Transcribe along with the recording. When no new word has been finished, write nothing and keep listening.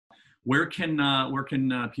Where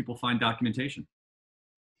can people find documentation?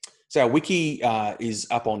 So our wiki is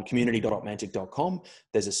up on community.opmantic.com.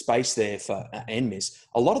 There's a space there for NMIS.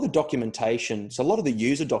 A lot of the documentation, so a lot of the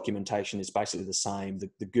user documentation is basically the same.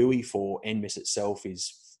 The GUI for NMIS itself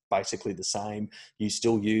is basically the same. You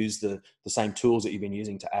still use the same tools that you've been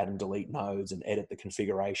using to add and delete nodes and edit the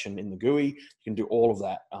configuration in the GUI. You can do all of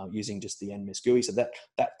that using just the NMIS GUI. So that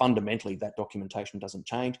fundamentally, that documentation doesn't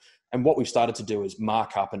change. And what we've started to do is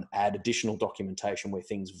mark up and add additional documentation where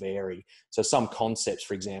things vary. So some concepts,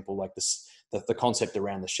 for example, like this, the concept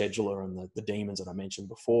around the scheduler and the daemons that I mentioned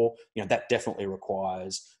before, that definitely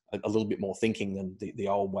requires a little bit more thinking than the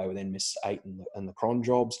old way with NMIS 8 and the cron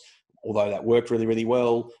jobs. Although that worked really, really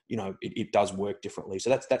well, it does work differently. So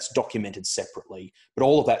that's documented separately. But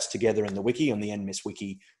all of that's together in the wiki, on the NMIS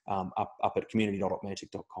wiki, up at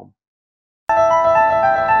community.opmantic.com.